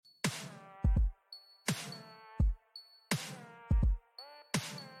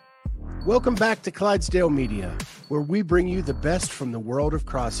Welcome back to Clydesdale Media, where we bring you the best from the world of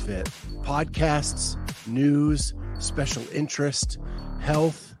CrossFit. Podcasts, news, special interest,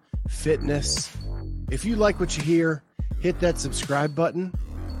 health, fitness. If you like what you hear, hit that subscribe button.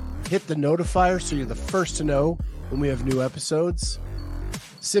 Hit the notifier so you're the first to know when we have new episodes.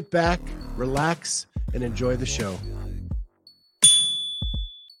 Sit back, relax, and enjoy the show.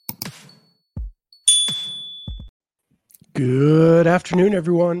 Good afternoon,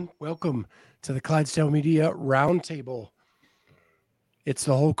 everyone. Welcome to the Clydesdale Media Roundtable. It's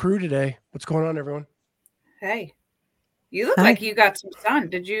the whole crew today. What's going on, everyone? Hey, you look like you got some sun.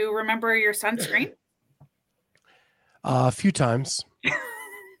 Did you remember your sunscreen? A few times.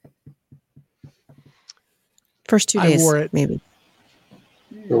 First 2 days, I wore it. maybe.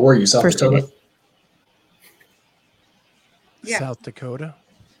 Where were you, South Dakota? Yeah. South Dakota.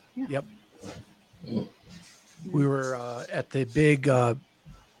 Yeah. Yep. We were at the big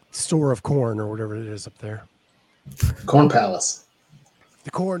store of corn or whatever it is up there. Corn Palace. The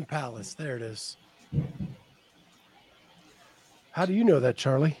Corn Palace. There it is. How do you know that,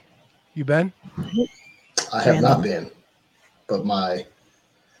 Charlie? You been? I have not been, but my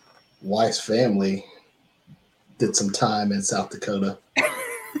wife's family did some time in South Dakota.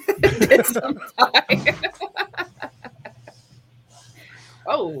 Did some time.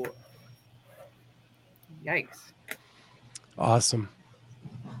 Oh. Yikes. Awesome.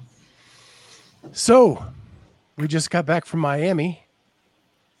 So, we just got back from Miami,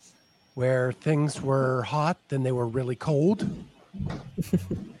 where things were hot, then they were really cold.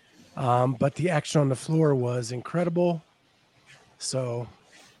 But the action on the floor was incredible. So,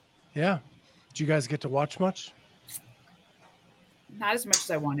 yeah. Did you guys get to watch much? Not as much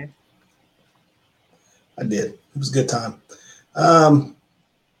as I wanted. I did. It was a good time.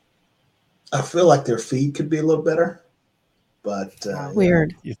 I feel like their feed could be a little better, but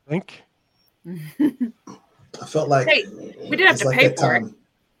weird. You think? I felt like hey, we did have to pay for it.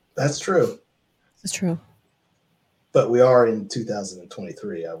 That's true. It's true. But we are in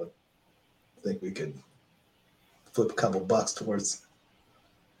 2023. I would think we could flip a couple bucks towards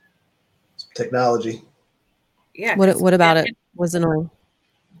some technology. Yeah. What about it? Was annoying.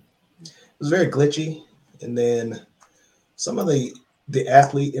 It was very glitchy, and then some of the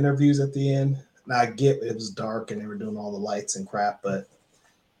athlete interviews at the end. Now I get it was dark and they were doing all the lights and crap, but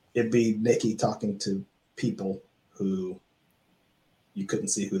it'd be Nikki talking to people who you couldn't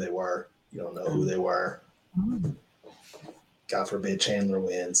see who they were. You don't know who they were. God forbid Chandler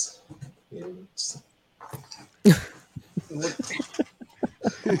wins. You know,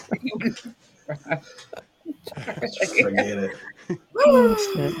 forget it.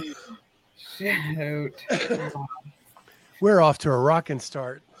 Shoot. We're off to a rocking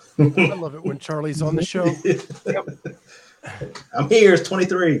start. I love it when Charlie's on the show. I'm here. It's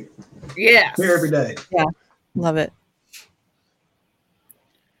 23. Yes. Here every day. Yeah. Love it.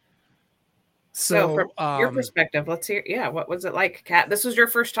 So from your perspective, let's hear. Yeah. What was it like, Kat? This was your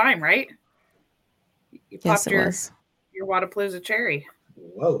first time, right? You Yes, popped it was. your Wodapalooza cherry.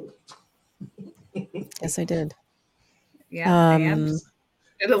 Whoa. Yes, I did. Yeah. And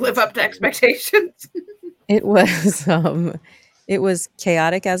did it live up to expectations? It was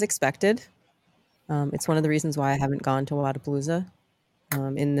chaotic as expected. It's one of the reasons why I haven't gone to Wodapalooza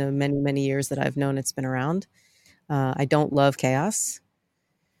in the many, many years that I've known it's been around. I don't love chaos.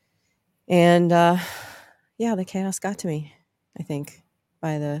 And the chaos got to me, I think,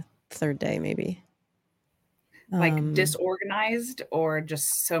 by the third day, maybe. Like disorganized or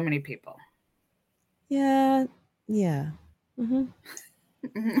just so many people? Yeah. Mm-hmm.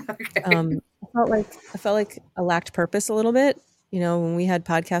 Okay. I felt like I lacked purpose a little bit. You know, when we had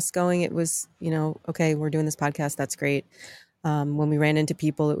podcasts going, it was, okay, we're doing this podcast. That's great. When we ran into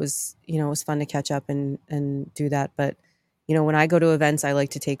people, it was fun to catch up and do that. But, when I go to events, I like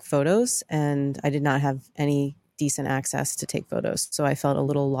to take photos, and I did not have any decent access to take photos. So I felt a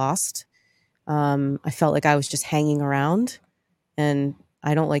little lost. I felt like I was just hanging around, and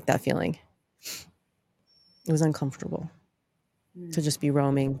I don't like that feeling. It was uncomfortable to just be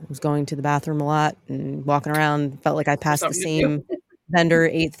roaming. I was going to the bathroom a lot and walking around. Felt like I passed the same vendor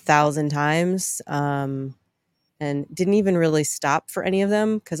 8,000 times, and didn't even really stop for any of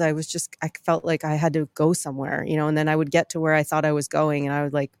them because I felt like I had to go somewhere, and then I would get to where I thought I was going, and I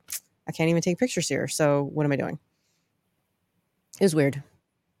would like, I can't even take pictures here. So what am I doing? It was weird.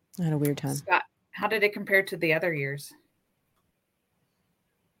 I had a weird time. Scott, how did it compare to the other years?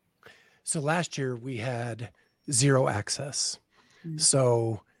 So last year we had 0 access.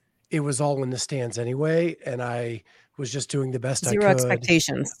 So it was all in the stands anyway. And I was just doing the best I could. 0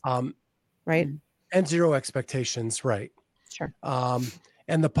 expectations. Right. And 0 expectations. Right. Sure.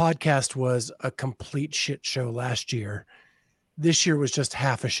 And the podcast was a complete shit show last year. This year was just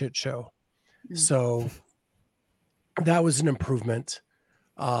half a shit show. So that was an improvement.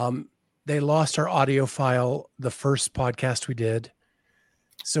 They lost our audio file the first podcast we did.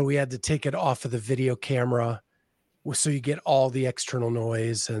 So we had to take it off of the video camera. So you get all the external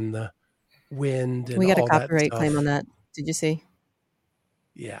noise and the wind and we got a all that copyright stuff. claim on that. Did you see?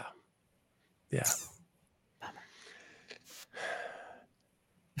 Yeah. Yeah.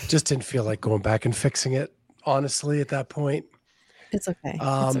 Just didn't feel like going back and fixing it, honestly, at that point. It's okay.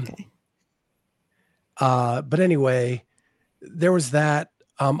 It's okay. But anyway, there was that.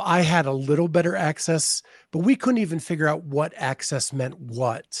 I had a little better access, but we couldn't even figure out what access meant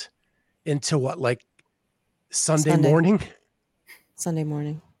what until what, like Sunday morning? Sunday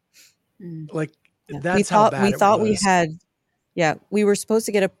morning. Like that's how bad it was. We thought we had, we were supposed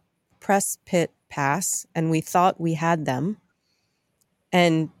to get a press pit pass and we thought we had them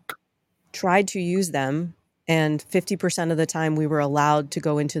and tried to use them. And 50% of the time we were allowed to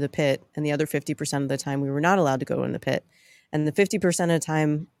go into the pit and the other 50% of the time we were not allowed to go in the pit. And the 50% of the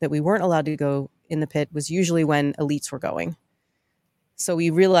time that we weren't allowed to go in the pit was usually when elites were going. So we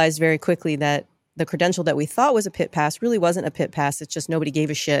realized very quickly that the credential that we thought was a pit pass really wasn't a pit pass. It's just nobody gave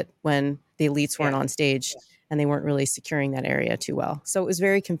a shit when the elites weren't on stage and they weren't really securing that area too well. So it was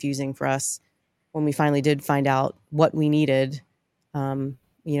very confusing for us when we finally did find out what we needed.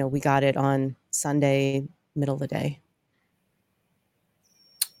 We got it on Sunday, middle of the day.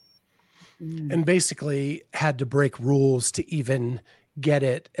 And basically had to break rules to even get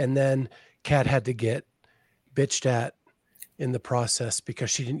it. And then Kat had to get bitched at in the process because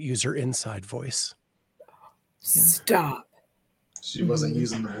she didn't use her inside voice. Stop. She wasn't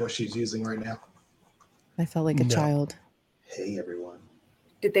using the voice she's using right now. I felt like a child. Hey, everyone.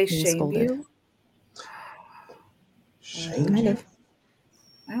 Did they shame you? Shame kind you? of.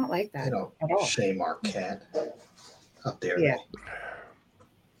 I don't like that. They don't at all. shame our cat. How dare they?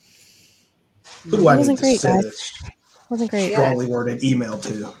 Who do It I wasn't need to great, send guys. Wasn't great. a strongly worded email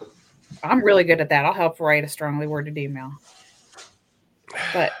to? I'm really good at that. I'll help write a strongly worded email.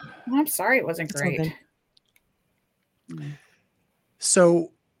 But I'm sorry it wasn't great.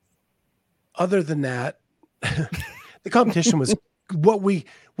 So other than that, the competition was what we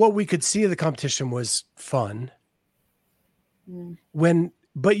could see of the competition was fun.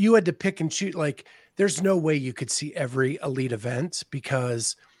 But you had to pick and choose. Like there's no way you could see every elite event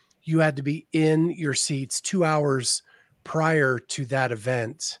because you had to be in your seats 2 hours prior to that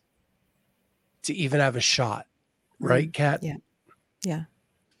event to even have a shot. Right, Kat? Yeah.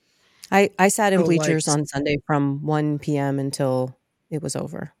 I sat in bleachers on Sunday from 1 p.m. until it was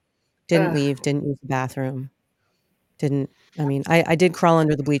over. Didn't leave, didn't use the bathroom. I did crawl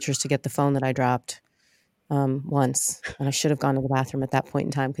under the bleachers to get the phone that I dropped once. And I should have gone to the bathroom at that point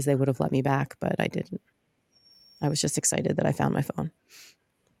in time because they would have let me back, but I didn't. I was just excited that I found my phone.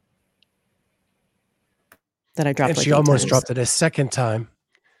 That I dropped. And like she almost times. dropped it a second time.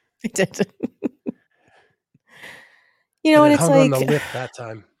 I did. And it's hung like on the lip that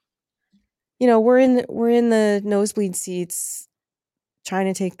time. We're in the nosebleed seats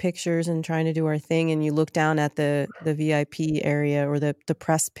trying to take pictures and trying to do our thing, and you look down at the VIP area or the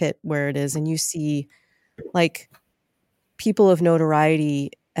press pit where it is, and you see like people of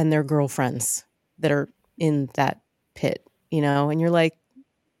notoriety and their girlfriends that are in that pit, and you're like,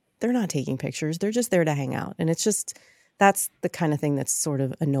 they're not taking pictures, they're just there to hang out. And it's just, that's the kind of thing that's sort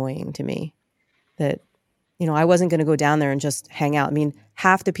of annoying to me, that I wasn't going to go down there and just hang out. I mean,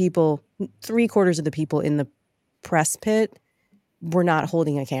 half the people, 3/4 of the people in the press pit were not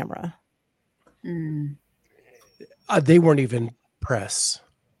holding a camera. They weren't even press.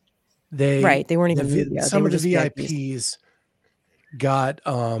 They weren't even media. Some of the VIPs got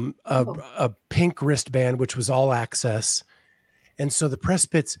a pink wristband, which was all access. And so the press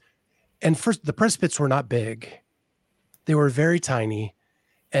pits, the press pits were not big. They were very tiny.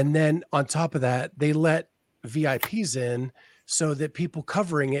 And then on top of that, they let VIPs in so that people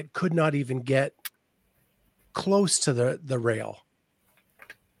covering it could not even get close to the rail.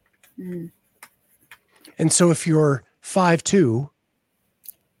 And so if you're 5'2"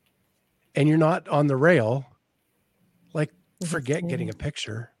 and you're not on the rail, like forget getting a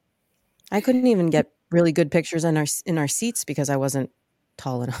picture. I couldn't even get really good pictures in our seats because I wasn't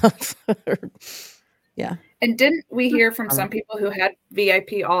tall enough. Yeah. And didn't we hear from some people who had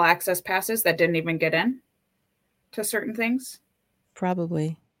VIP all access passes that didn't even get in to certain things?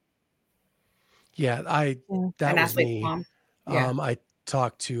 Probably. Yeah, that was me. Mom. Yeah. I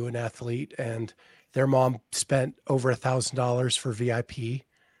talked to an athlete and their mom spent over $1,000 for VIP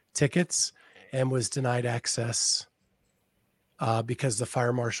tickets and was denied access because the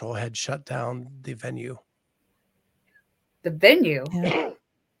fire marshal had shut down the venue. The venue? Yeah.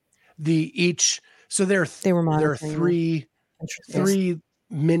 So there are three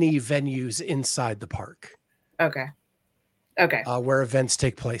mini venues inside the park. Okay. Where events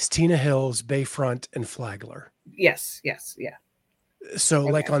take place: Tina Hills, Bayfront, and Flagler. Yes. Yeah. So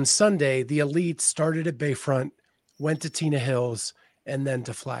like on Sunday, the Elite started at Bayfront, went to Tina Hills, and then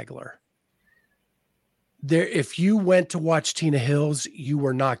to Flagler. If you went to watch Tina Hills, you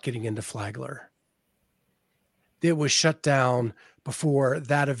were not getting into Flagler. It was shut down before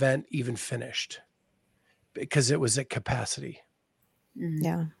that event even finished because it was at capacity.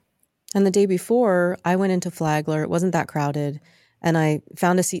 Yeah. And the day before, I went into Flagler. It wasn't that crowded. And I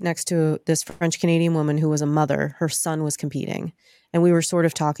found a seat next to this French Canadian woman who was a mother. Her son was competing. And we were sort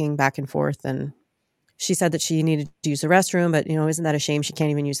of talking back and forth. And she said that she needed to use the restroom. But, isn't that a shame? She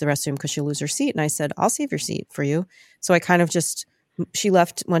can't even use the restroom because she'll lose her seat. And I said, I'll save your seat for you. So I kind of she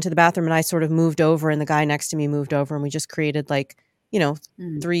left, went to the bathroom, and I sort of moved over. And the guy next to me moved over. And we just created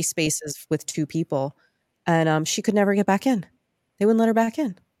 3 spaces with 2 people. And she could never get back in. They wouldn't let her back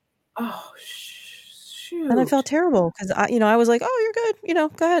in. Oh, shoot. And I felt terrible because I was like, oh, you're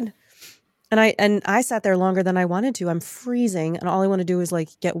good, go ahead. And I sat there longer than I wanted to. I'm freezing, and all I want to do is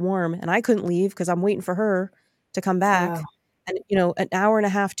get warm. And I couldn't leave because I'm waiting for her to come back. Wow. And an hour and a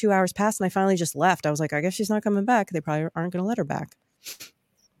half, 2 hours passed, and I finally just left. I was like, I guess she's not coming back. They probably aren't going to let her back.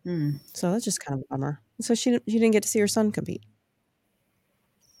 So that's just kind of a bummer. So she didn't get to see her son compete.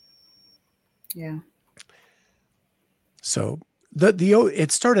 Yeah. So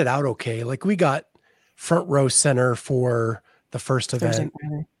it started out okay. Like we got front row center for the first event.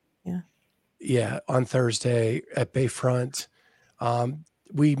 Yeah, on Thursday at Bayfront.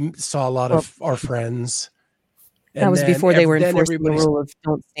 We saw a lot of our friends. And that was before they were enforcing the rule of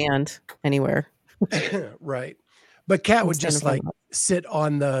don't stand anywhere. Right. But Kat would just sit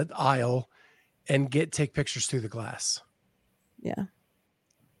on the aisle and take pictures through the glass. Yeah.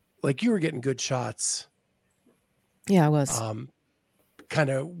 Like you were getting good shots. Yeah, I was. Kind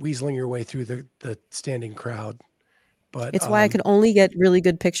of weaseling your way through the standing crowd. But it's why I could only get really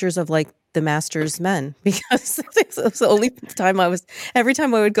good pictures of the Masters men, because it was the only time every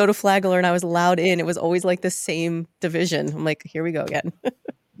time I would go to Flagler and I was allowed in, it was always the same division. I'm like, here we go again.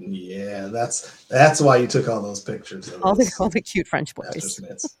 Yeah, that's why you took all those pictures. All the cute French boys.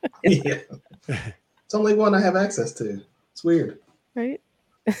 Yeah. It's only one I have access to. It's weird. Right?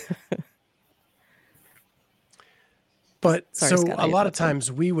 But sorry, so Scott, a lot of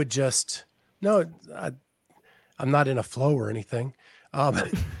times we would just, I'm not in a flow or anything. A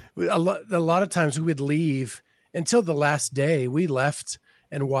lot of times we would leave until the last day. We left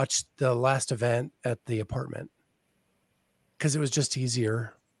and watched the last event at the apartment because it was just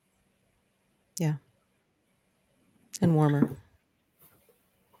easier. Yeah. And warmer.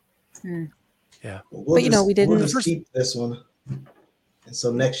 Yeah. Well, but we didn't. We'll just keep this one. And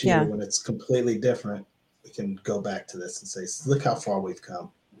so next year, when it's completely different, we can go back to this and say, look how far we've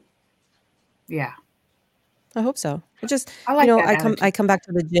come. Yeah. I hope so. It just, I come back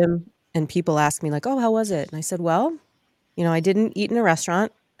to the gym and people ask me oh, how was it? And I said, well, I didn't eat in a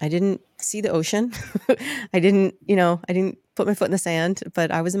restaurant. I didn't see the ocean. I didn't put my foot in the sand,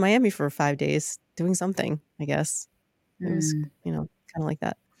 but I was in Miami for 5 days doing something, I guess. It was, kind of like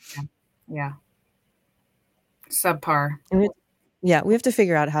that. Yeah. Subpar. We have to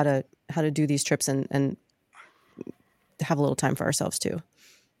figure out how to do these trips and have a little time for ourselves too.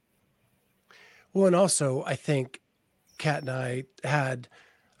 Well, and also I think Kat and I had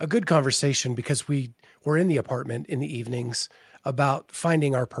a good conversation because we were in the apartment in the evenings about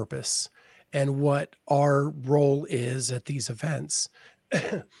finding our purpose and what our role is at these events.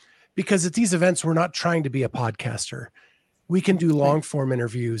 Because at these events, we're not trying to be a podcaster. We can do long form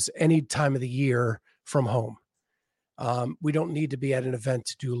interviews any time of the year from home. We don't need to be at an event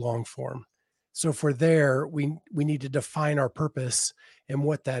to do long form. So if we're there, we need to define our purpose and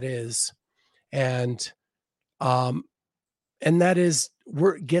what that is. And that is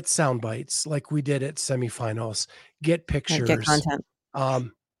get sound bites like we did at semifinals, get pictures, get content,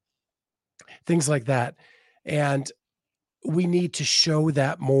 things like that. And we need to show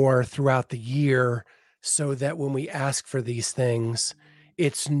that more throughout the year so that when we ask for these things,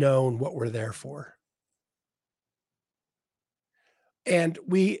 it's known what we're there for. And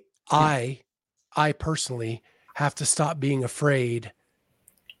I personally have to stop being afraid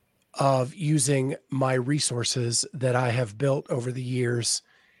of using my resources that I have built over the years,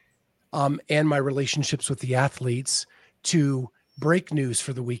 and my relationships with the athletes to break news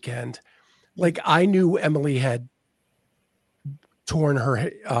for the weekend. Like I knew Emily had torn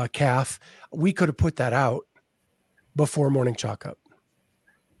her calf. We could have put that out before morning chalk up.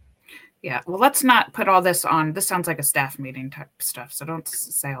 Yeah. Well, let's not put all this on. This sounds like a staff meeting type stuff. So don't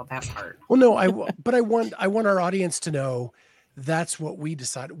say all that part. Well, no, I want our audience to know that's what we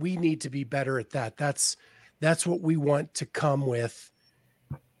decided. We need to be better at that. That's what we want to come with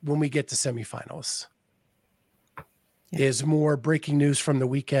when we get to semifinals. Yeah. Is more breaking news from the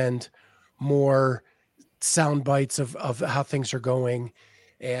weekend, more sound bites of how things are going,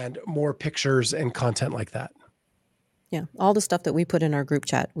 and more pictures and content like that. Yeah. All the stuff that we put in our group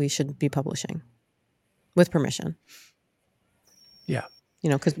chat, we should be publishing with permission. Yeah.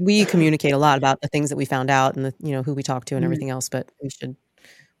 Because we communicate a lot about the things that we found out and who we talked to and everything else, but we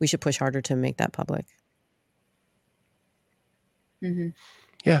should push harder to make that public. Mm-hmm.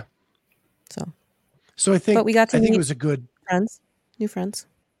 Yeah. So I think, but we got to I think it was a good new friends.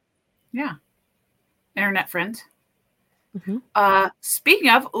 Yeah. Internet friends. Mm-hmm.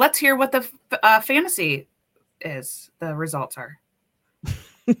 Speaking of, let's hear what the fantasy is. The results are.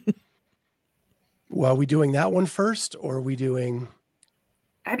 Well, are we doing that one first, or are we doing?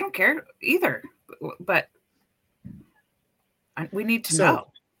 I don't care either, but we need to know.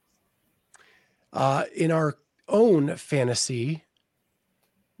 In our own fantasy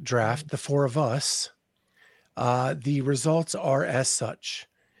draft, the four of us, the results are as such.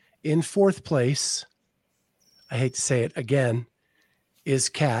 In fourth place, I hate to say it again, is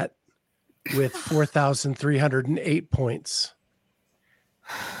Kat with 4,308 points.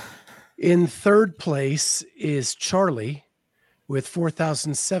 In third place is Charlie with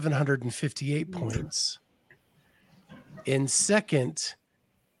 4,758 points. In second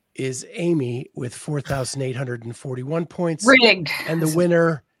is Amy with 4,841 points. Rigged. And the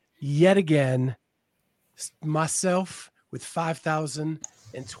winner, yet again, myself with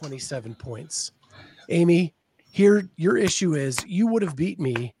 5,027 points. Amy, here your issue is you would have beat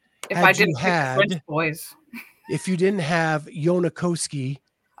me if I didn't pick the French boys. If you didn't have Jonakoski.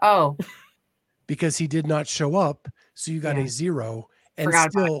 Oh. Because he did not show up, so you got a 0 and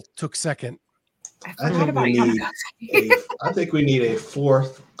still took second. I think we need a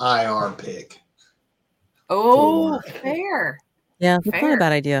fourth IR pick. Oh, fair. Yeah, that's not a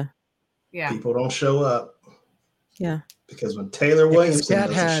bad idea. Yeah. People don't show up. Yeah. Because when Taylor Williamson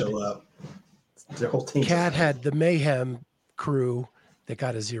doesn't show up, their whole team. Kat had the Mayhem crew that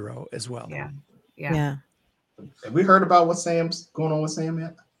got a 0 as well. Yeah. Have we heard about what Sam's going on with Sam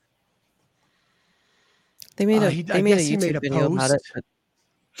yet? They made a YouTube video about it. But...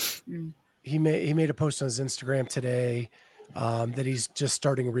 He made a post on his Instagram today that he's just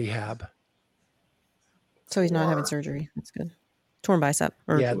starting rehab. So he's not having surgery. That's good. Torn bicep.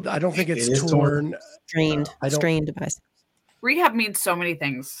 I don't think it's torn. Strained bicep. Rehab means so many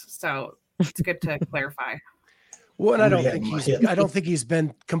things, so it's good to clarify. Well, and I don't think he's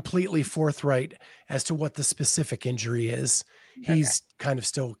been completely forthright as to what the specific injury is. He's kind of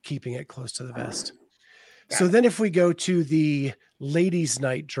still keeping it close to the vest. So then if we go to the ladies'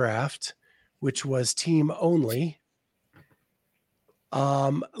 night draft, which was team only,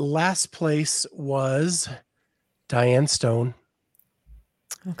 last place was Diane Stone.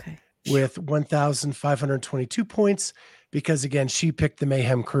 Okay. With 1,522 points, because again, she picked the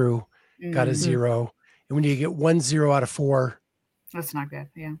Mayhem crew, got a 0. And when you get 1 0 out of 4, that's not good.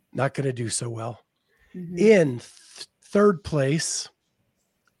 Yeah. Not going to do so well. Mm-hmm. In third place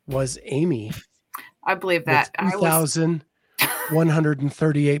was Amy. I believe that.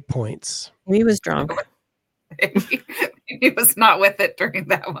 2,138 points. Amy was drunk. He was not with it during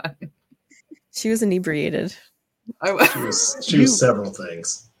that one. She was inebriated. She was several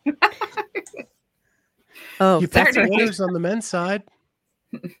things. You picked the winners on the men's side.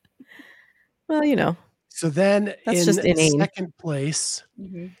 Well, So then that's in second place,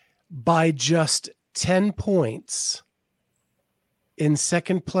 by just 10 points, in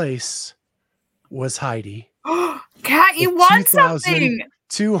second place was Heidi. Kat, you won something.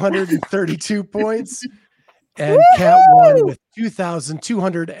 232 points. And Kat won with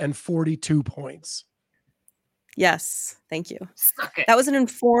 2,242 points. Yes, thank you. That was an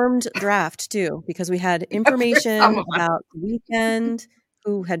informed draft too, because we had information about the weekend,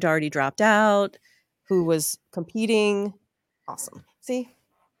 who had already dropped out, who was competing. Awesome. See?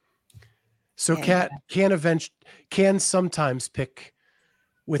 So Kat can sometimes pick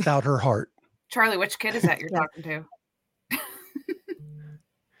without her heart. Charlie, which kid is that you're talking to?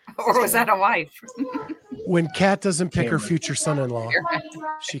 Or was that a wife? When Kat doesn't pick her future son-in-law,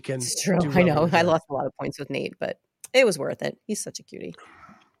 she can. It's true. I know. I lost a lot of points with Nate, but it was worth it. He's such a cutie.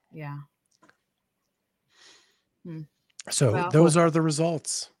 Yeah. So those are the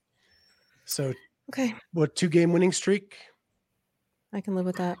results. So what 2-game winning streak? I can live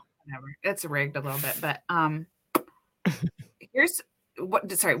with that. Whatever. It's rigged a little bit, but Here's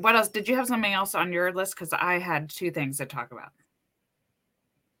what. Sorry, what else? Did you have something else on your list? Because I had 2 things to talk about.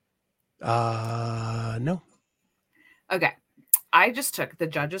 No. Okay, I just took the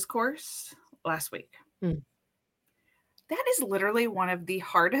judges course last week. That is literally one of the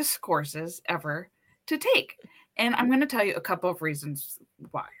hardest courses ever to take, and I'm going to tell you a couple of reasons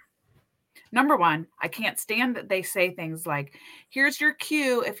why. Number one, I can't stand that they say things like, "Here's your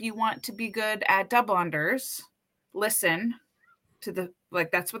cue if you want to be good at double unders. Listen to the,"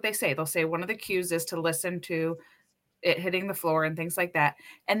 like that's what they say. They'll say one of the cues is to listen to it hitting the floor and things like that.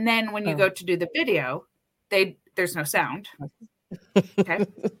 And then when you go to do the video, there's no sound. Okay.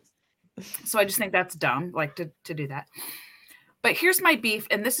 So I just think that's dumb, like to do that. But here's my beef,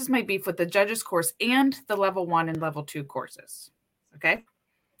 and this is my beef with the judges course and the level 1 and level 2 courses. Okay.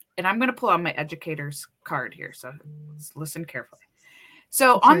 And I'm going to pull out my educator's card here. So listen carefully.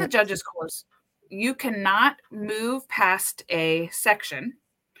 So on the judges course, you cannot move past a section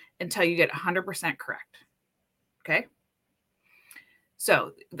until you get 100% correct. Okay.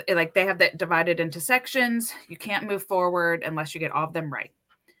 So like they have that divided into sections. You can't move forward unless you get all of them right.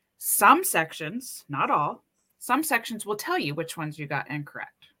 Some sections, not all, some sections will tell you which ones you got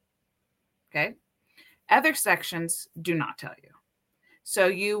incorrect. Okay. Other sections do not tell you. So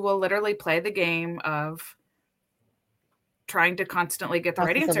you will literally play the game of trying to constantly get the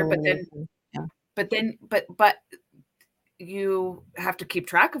right answer, but you have to keep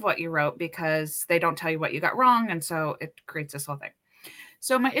track of what you wrote because they don't tell you what you got wrong. And so it creates this whole thing.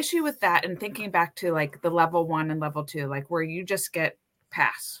 So my issue with that, and thinking back to like the level 1 and level 2, like where you just get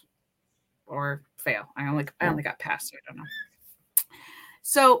pass or fail. I only got pass, so I don't know.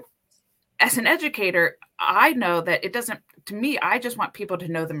 So as an educator, I know that it doesn't, to me, I just want people to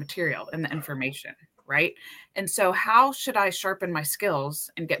know the material and the information, right? And so how should I sharpen my skills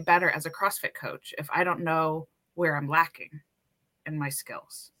and get better as a CrossFit coach if I don't know where I'm lacking in my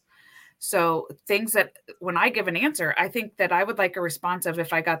skills? So things that when I give an answer, I think that I would like a response of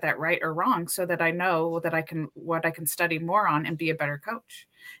if I got that right or wrong, so that I know that what I can study more on and be a better coach.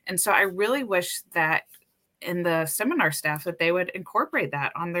 And so I really wish that in the seminar staff that they would incorporate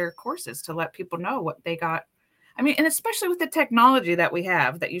that on their courses to let people know what they got. I mean, and especially with the technology that we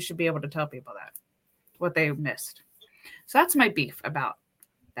have, that you should be able to tell people that what they missed. So that's my beef about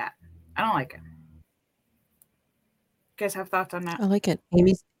that. I don't like it. You guys have thoughts on that? I like it.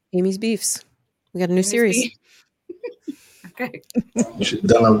 Amy's Beefs. We got a new series. Okay. You should have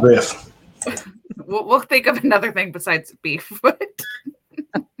done a riff. We'll think of another thing besides beef.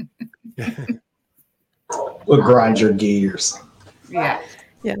 We'll grind your gears. Yeah.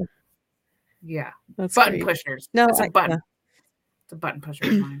 That's button great. pushers. No, it's a button. It's a button pusher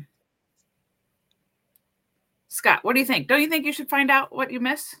of mine. Scott, what do you think? Don't you think you should find out what you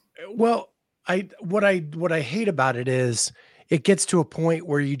miss? Well, what I hate about it is it gets to a point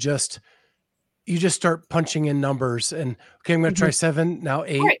where you just start punching in numbers and okay, I'm going to try 7, now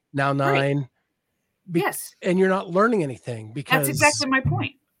 8, now 9. Right. Yes. And you're not learning anything because that's exactly my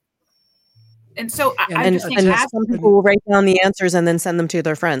point. And so and some people will write down the answers and then send them to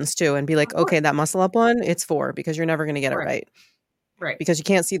their friends too and be like, okay, that muscle up one, it's 4 because you're never going to get it right. Right. Because you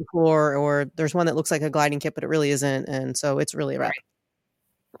can't see the floor, or there's one that looks like a gliding kit, but it really isn't. And so it's really a rep.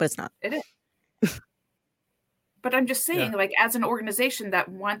 But it's not. It is. But I'm just saying, like, as an organization that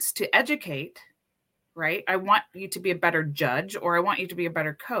wants to educate, right? I want you to be a better judge, or I want you to be a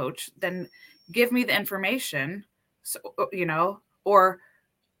better coach. Then give me the information, so, or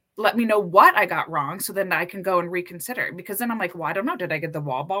let me know what I got wrong so then I can go and reconsider. Because then I'm like, well, I don't know. Did I get the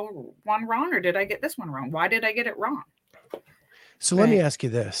wall ball one wrong, or did I get this one wrong? Why did I get it wrong? So let me ask you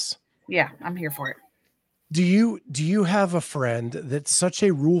this. Yeah, I'm here for it. Do you have a friend that's such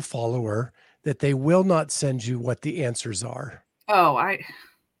a rule follower that they will not send you what the answers are? Oh,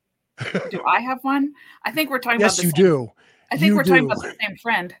 do I have one? I think we're talking about the same. Yes, you do. I think we're talking about the same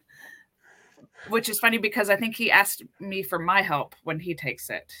friend, which is funny because I think he asked me for my help when he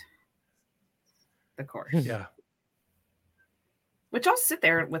takes it, the course. Yeah. Which I'll sit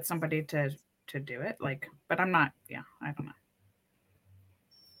there with somebody to do it, but I'm not. Yeah, I don't know.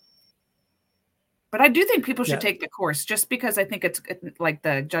 But I do think people should take the course, just because I think it's like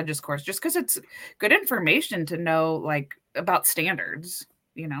the judges course, just because it's good information to know, like, about standards,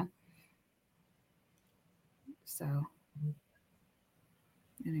 So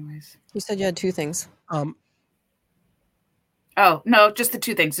anyways. You said you had 2 things. Oh, no, just the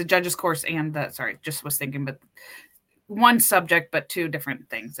 2 things, the judges course and just was thinking, but one subject, but 2 different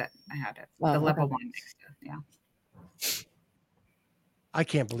things that I had at the level 1. Yeah. I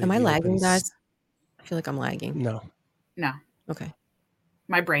can't believe. Am I lagging, guys? I feel like I'm lagging. No. Okay.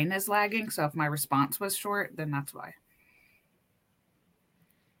 My brain is lagging, so if my response was short, then that's why.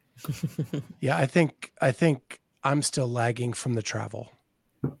 Yeah, I think I'm still lagging from the travel.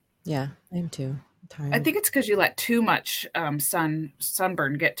 Yeah, I am too. I'm tired. I think it's because you let too much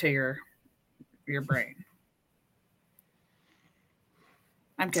sunburn get to your brain.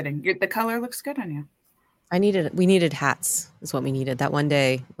 I'm kidding. The color looks good on you. We needed hats is what we needed that one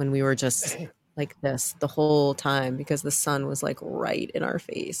day when we were just like this the whole time because the sun was like right in our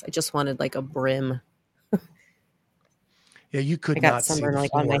face. I just wanted like a brim. Yeah, you could I got not see sunburn the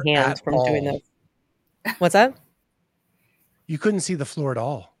like on my floor hands at from all. doing this. What's that? You couldn't see the floor at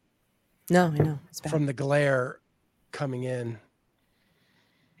all No, I know. It's bad. from the glare coming in.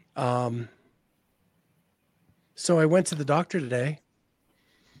 So I went to the doctor today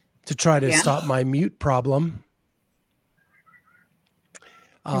to try to stop my mute problem.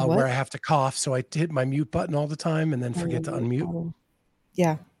 Where I have to cough, so I hit my mute button all the time and then forget to unmute. Problem.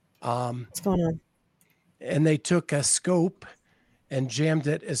 Yeah. What's going on? And they took a scope and jammed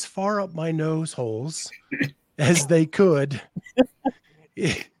it as far up my nose holes as they could.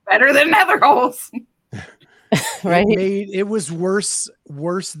 Better than nether holes. Right? It was worse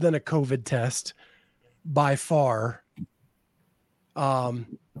than a COVID test by far.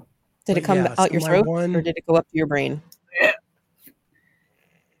 Did it come out your throat or did it go up to your brain?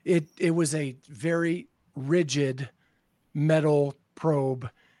 It was a very rigid metal probe,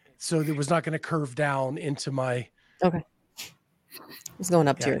 so it was not going to curve down into my. Okay. It's going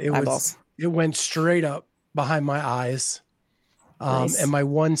up to your eyeballs. It went straight up behind my eyes, Nice. and my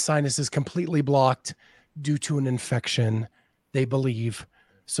one sinus is completely blocked due to an infection, they believe.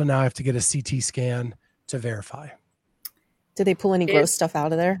 So now I have to get a CT scan to verify. Did they pull any gross stuff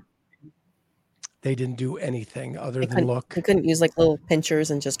out of there? They didn't do anything other than look. They couldn't use like little pinchers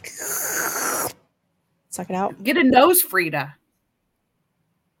and just suck it out? Get a nose Frida.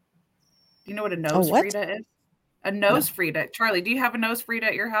 Do you know what a nose Frida is? A nose Frida. Charlie, do you have a nose Frida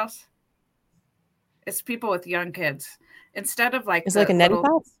at your house? It's people with young kids. Instead of like... It's like a neti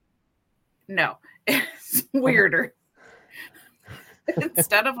pot? No. It's weirder.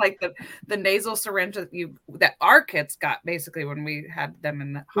 Instead of like the nasal syringe that our kids got basically when we had them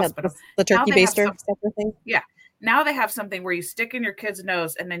in the hospital. The turkey baster thing? Yeah. Now they have something where you stick in your kid's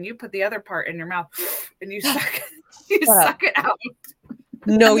nose and then you put the other part in your mouth and you suck it out.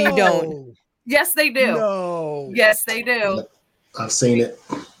 No, you don't. Yes, they do. No. Yes, they do. I've seen it.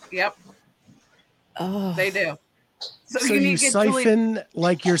 Yep. Oh. They do. So you siphon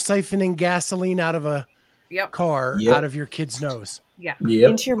like you're siphoning gasoline out of a car out of your kid's nose. Yeah.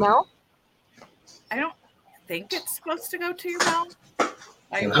 Yep. Into your mouth? I don't think it's supposed to go to your mouth.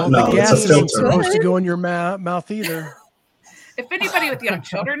 The gas isn't supposed to go in your mouth either. If anybody with young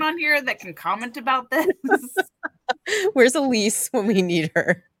children on here that can comment about this. Where's Elise when we need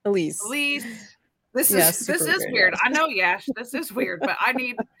her? Elise, this is weird. I know, Yash, this is weird, but I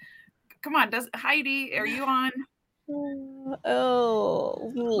need. Come on, Heidi? Are you on?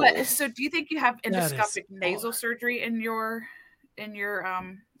 So, do you think you have endoscopic nasal surgery in your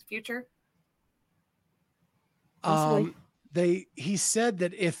future? He said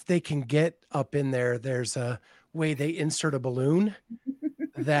that if they can get up in there, there's a way they insert a balloon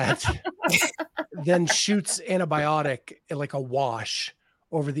that then shoots antibiotic like a wash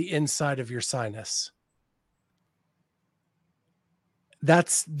over the inside of your sinus. That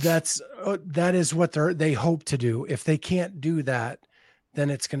is what they hope to do. If they can't do that, then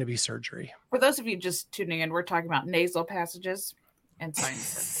it's going to be surgery. For those of you just tuning in, we're talking about nasal passages and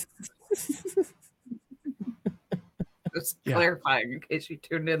sinuses. Just clarifying in case you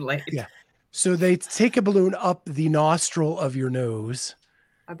tuned in late. Yeah. So they take a balloon up the nostril of your nose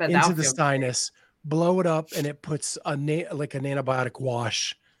into the sinus, blow it up, and it puts like an antibiotic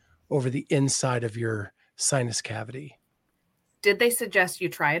wash over the inside of your sinus cavity. Did they suggest you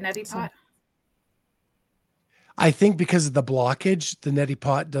try a neti pot? I think because of the blockage, the neti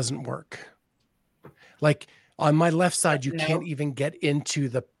pot doesn't work. Like on my left side, you can't even get into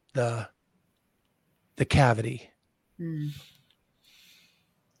the cavity.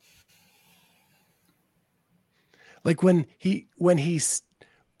 Like when he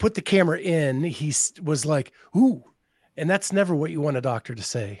put the camera in, he was like, "Ooh," and that's never what you want a doctor to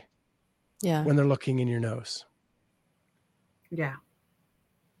say. Yeah. When they're looking in your nose. Yeah.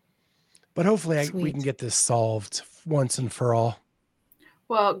 But hopefully we can get this solved once and for all.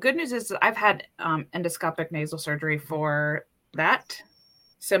 Well, good news is I've had endoscopic nasal surgery for that.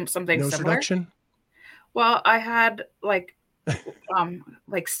 Something nose similar. Reduction? Well, I had like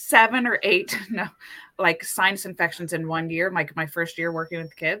 7 or 8 sinus infections in 1 year, like my first year working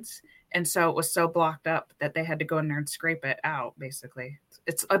with kids. And so it was so blocked up that they had to go in there and scrape it out, basically.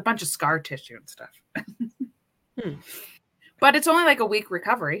 It's a bunch of scar tissue and stuff. But it's only like a week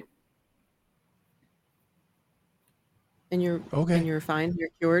recovery. And you're Okay. And you're fine. You're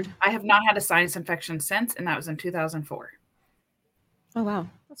cured. I have not had a sinus infection since, and that was in 2004. Oh wow,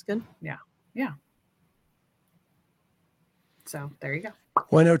 that's good. Yeah. So there you go.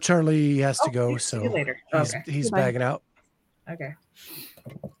 Well, I know Charlie has to go, See you so later. he's Goodbye. bagging out. Okay.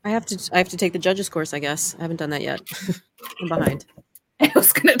 I have to take the judges course, I guess. I haven't done that yet. I'm behind. It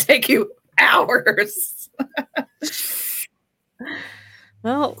was going to take you hours.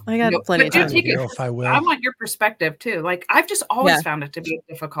 Well, I got plenty of But do time. take it. know if I will. I want your perspective too. Like I've just always Yeah. found it to be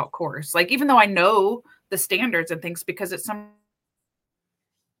a difficult course. Like even though I know the standards and things, because it's some.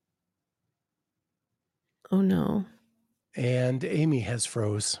 Oh no. And Amy has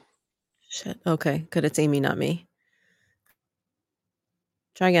froze. Shit. Okay. Good. It's Amy, not me.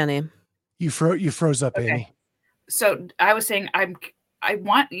 Try again, Amy. You froze up, Okay. Amy. So I was saying I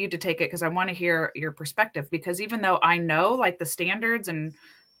want you to take it because I want to hear your perspective, because even though I know like the standards and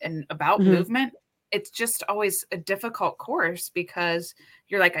about Mhm. movement, it's just always a difficult course because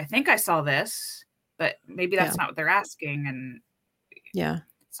you're like, I think I saw this, but maybe that's not what they're asking. And Yeah.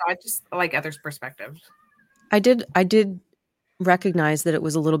 so I just like others' perspectives. I did recognize that it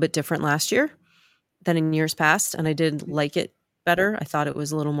was a little bit different last year than in years past, and I did like it better. I thought it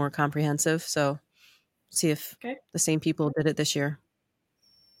was a little more comprehensive. So see if the same people did it this year.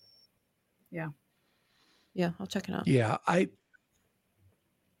 Yeah, I'll check it out. Yeah,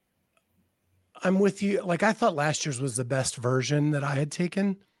 I'm with you. Like I thought last year's was the best version that I had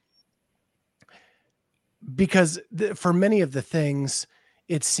taken, because for many of the things,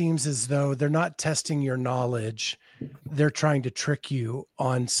 it seems as though they're not testing your knowledge. They're trying to trick you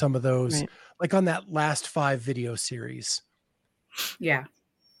on some of those, Right. like on that last 5 video series. Yeah.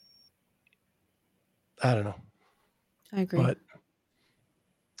 I don't know. I agree. But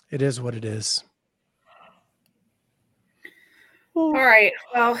it is what it is. All right.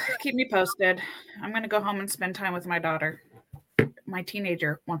 Well, keep me posted. I'm going to go home and spend time with my daughter. My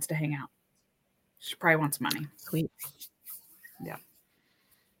teenager wants to hang out. She probably wants money. Sweet. Yeah.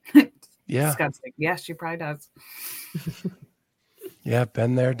 Yeah. Disgusting. Yes, she probably does. Yeah,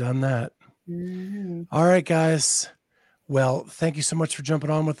 been there, done that. Mm-hmm. All right, guys. Well, thank you so much for jumping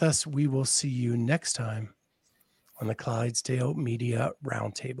on with us. We will see you next time on the Clydesdale Media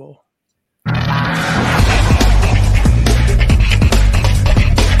Roundtable.